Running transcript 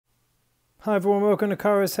Hi everyone, welcome to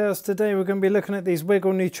Cara's House. Today we're going to be looking at these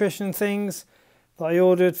Wiggle nutrition things that I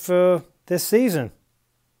ordered for this season.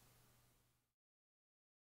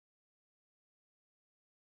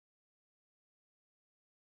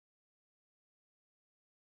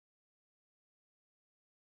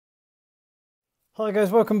 Hi guys,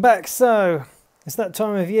 welcome back. So it's that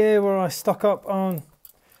time of year where I stock up on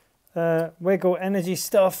Wiggle energy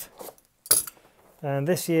stuff. And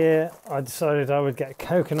this year I decided I would get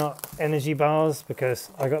coconut energy bars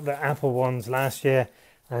because I got the apple ones last year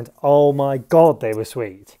and oh my god, they were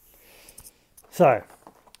sweet. So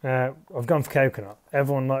I've gone for coconut.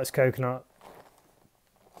 Everyone likes coconut.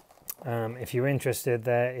 If you're interested,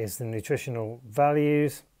 there is the nutritional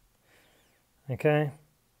values. Okay,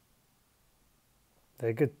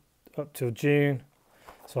 they're good up till June,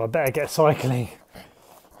 so I better get cycling.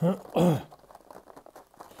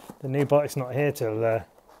 The new bike's not here till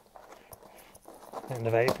end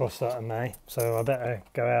of April, start of May, so I better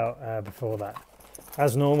go out before that.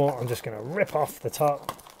 As normal, I'm just going to rip off the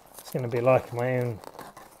top. It's going to be like my own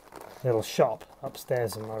little shop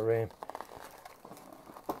upstairs in my room.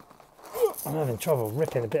 I'm having trouble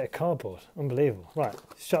ripping a bit of cardboard. Unbelievable. Right,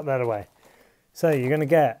 shut that away. So you're going to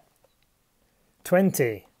get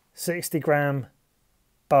 20 60-gram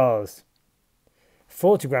bars.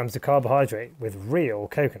 40 grams of carbohydrate with real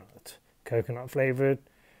coconut flavoured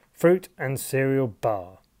fruit and cereal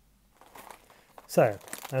bar. So,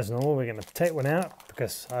 as normal, we're going to take one out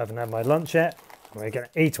because I haven't had my lunch yet. We're going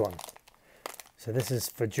to eat one. So this is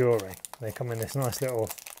for jewellery. They come in this nice little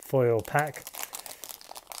foil pack,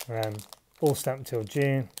 all stamped till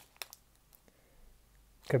June.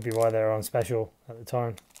 Could be why they're on special at the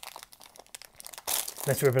time.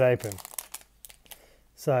 Let's rip it open.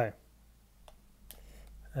 So,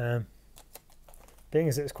 being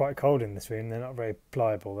as it's quite cold in this room, they're not very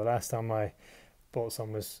pliable. The last time I bought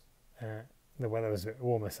some was the weather was a bit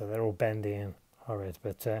warmer, so they're all bendy and horrid.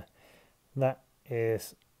 But that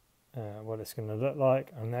is what it's going to look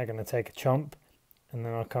like. I'm now going to take a chomp, and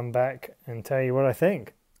then I'll come back and tell you what I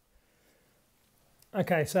think.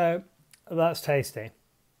 Okay, so that's tasty.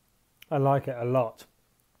 I like it a lot.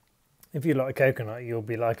 If you like coconut, you'll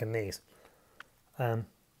be liking these.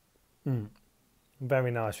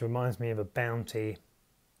 Very nice. Reminds me of a Bounty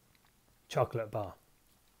chocolate bar.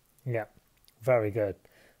 Yeah, very good.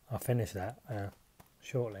 I'll finish that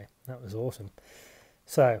shortly. That was awesome.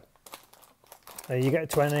 So you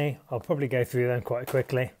get 20. I'll probably go through them quite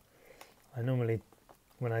quickly. I normally,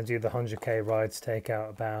 when I do the 100k rides, take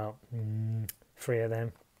out about 3 of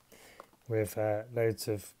them with loads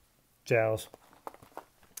of gels.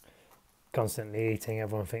 Constantly eating.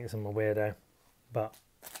 Everyone thinks I'm a weirdo, but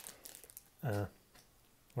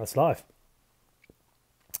that's life.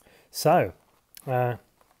 So,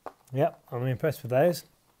 yep, I'm impressed with those.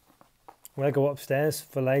 We'll go upstairs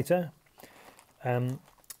for later. I'm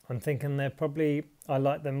thinking they're probably, I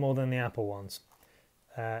like them more than the apple ones.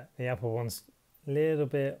 The apple ones, a little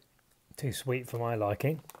bit too sweet for my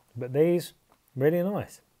liking, but these, really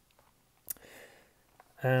nice.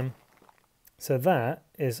 So that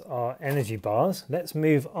is our energy bars. Let's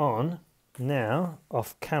move on now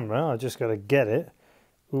off camera. I just got to get it.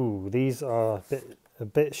 Ooh, these are a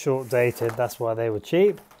bit short dated. That's why they were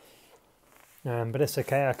cheap. But it's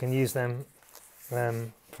okay. I can use them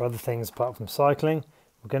for other things apart from cycling.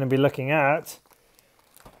 We're going to be looking at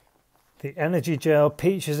the Energy Gel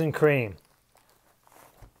Peaches and Cream.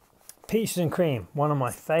 Peaches and Cream, one of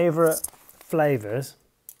my favourite flavours.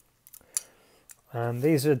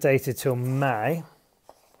 These are dated till May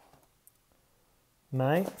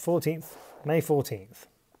 14th.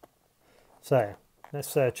 So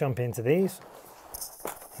let's jump into these.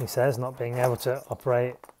 He says not being able to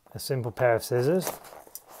operate a simple pair of scissors.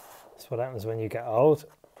 That's what happens when you get old.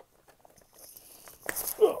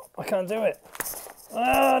 Oh, I can't do it.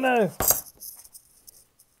 Oh no.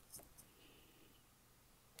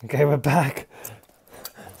 Okay, we're back.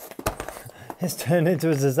 It's turned into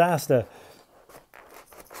a disaster.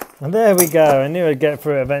 And there we go. I knew I'd get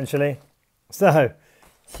through it eventually. So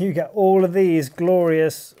you get all of these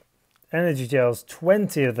glorious energy gels,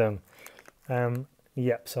 20 of them.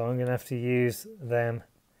 Yep, so I'm going to have to use them.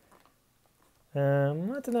 I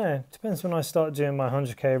don't know. Depends when I start doing my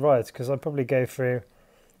 100k rides, because I probably go through,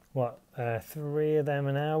 what, 3 of them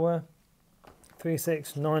an hour? 3,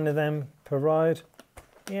 6, 9 of them per ride.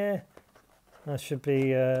 Yeah, that should be,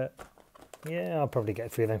 yeah, I'll probably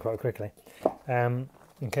get through them quite quickly. In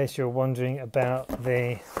case you're wondering about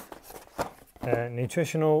the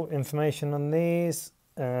nutritional information on these,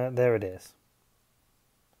 there it is.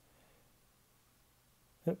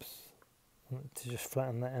 Oops, I want to just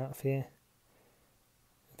flatten that out for you.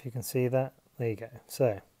 if you can see that. There you go.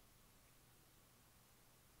 So,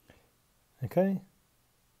 okay.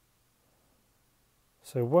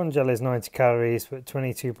 So one gel is 90 calories, but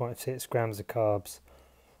 22.6 grams of carbs.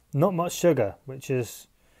 Not much sugar, which is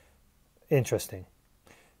interesting.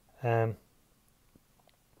 There's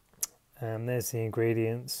the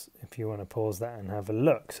ingredients if you want to pause that and have a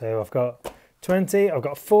look. So I've got 20, I've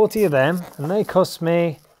got 40 of them, and they cost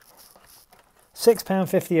me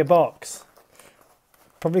 £6.50 a box.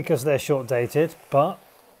 Probably because they're short dated, but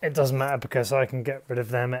it doesn't matter because I can get rid of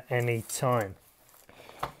them at any time.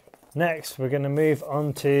 Next, we're going to move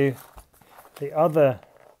on to the other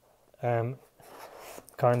kind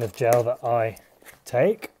of gel that I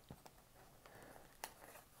take.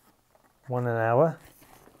 1 an hour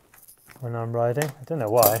when I'm riding. I don't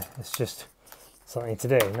know why, it's just something to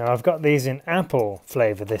do. Now I've got these in apple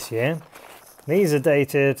flavour this year. These are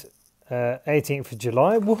dated 18th of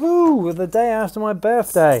July, woohoo, the day after my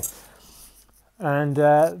birthday. And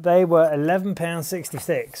they were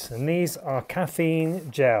 £11.66, and these are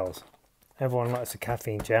caffeine gels. Everyone likes a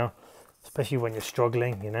caffeine gel, especially when you're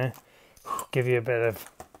struggling, you know, give you a bit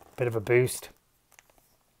of a boost.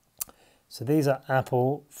 So these are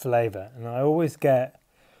apple flavour, and I always get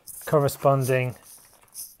corresponding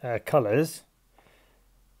colours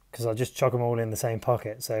because I just chuck them all in the same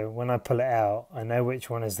pocket. So when I pull it out, I know which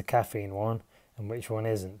one is the caffeine one and which one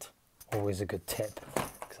isn't. Always a good tip,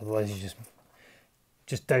 because otherwise you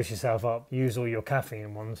just dose yourself up. Use all your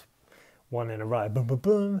caffeine ones, one in a row, boom, boom,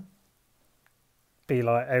 boom. Be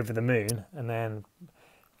like over the moon, and then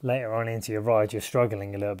later on into your ride, you're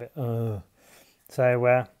struggling a little bit.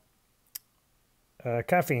 So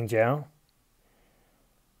caffeine gel,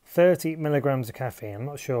 30 milligrams of caffeine. I'm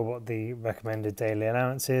not sure what the recommended daily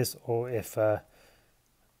allowance is, or if yeah,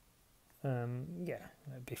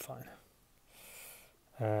 that'd be fine.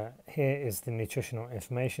 Here is the nutritional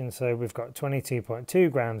information. So we've got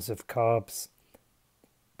 22.2 grams of carbs,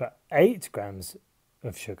 but 8 grams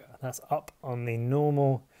of sugar. That's up on the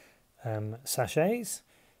normal sachets.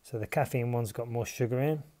 So the caffeine one's got more sugar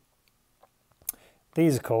in.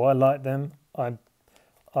 These are cool. I like them. I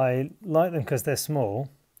like them because they're small,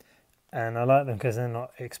 and I like them because they're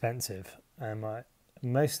not expensive.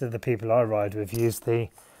 Most of the people I ride with use the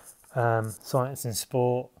Science and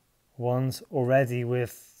Sport ones already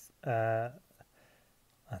with I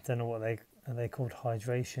don't know what are they called,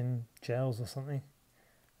 hydration gels or something.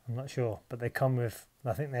 I'm not sure, but they come with,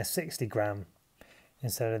 I think they're 60 gram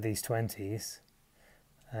instead of these 20s.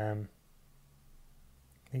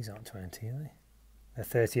 These aren't 20, are they? They're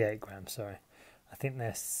 38 grams, sorry. I think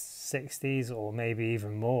they're 60s or maybe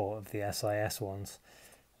even more of the SIS ones,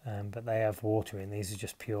 but they have water in. These are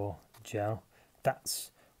just pure gel.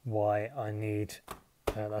 That's why I need,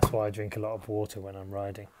 that's why I drink a lot of water when I'm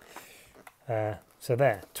riding. So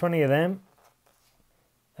there, 20 of them.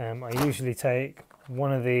 I usually take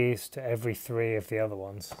one of these to every 3 of the other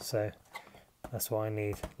ones, so that's why I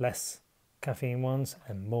need less caffeine ones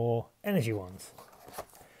and more energy ones.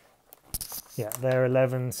 Yeah, they're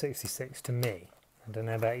 $11.66 to me. I don't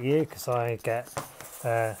know about you, because I get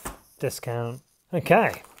a discount.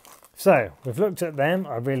 Okay, so we've looked at them.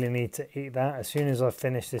 I really need to eat that. As soon as I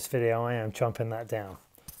finish this video, I am chomping that down.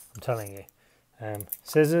 I'm telling you.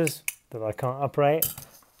 Scissors that I can't operate.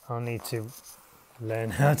 I'll need to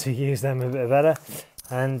learn how to use them a bit better.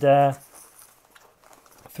 And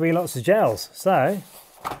 3 lots of gels. So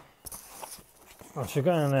I should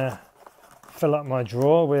go and fill up my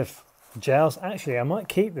drawer with gels. Actually, I might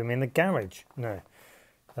keep them in the garage. No,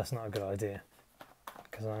 that's not a good idea,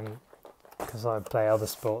 because I play other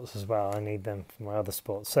sports as well. I need them for my other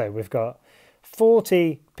sports. So we've got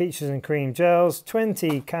 40 peaches and cream gels,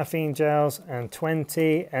 20 caffeine gels, and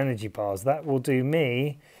 20 energy bars. That will do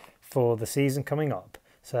me for the season coming up.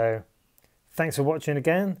 So thanks for watching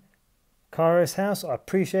again. Kairos House, I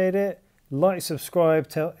appreciate it. Like, subscribe,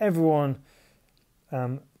 tell everyone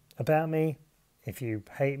about me. If you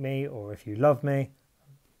hate me or if you love me.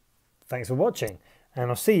 Thanks for watching, and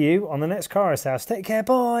I'll see you on the next Kairos House. Take care,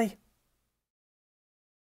 bye.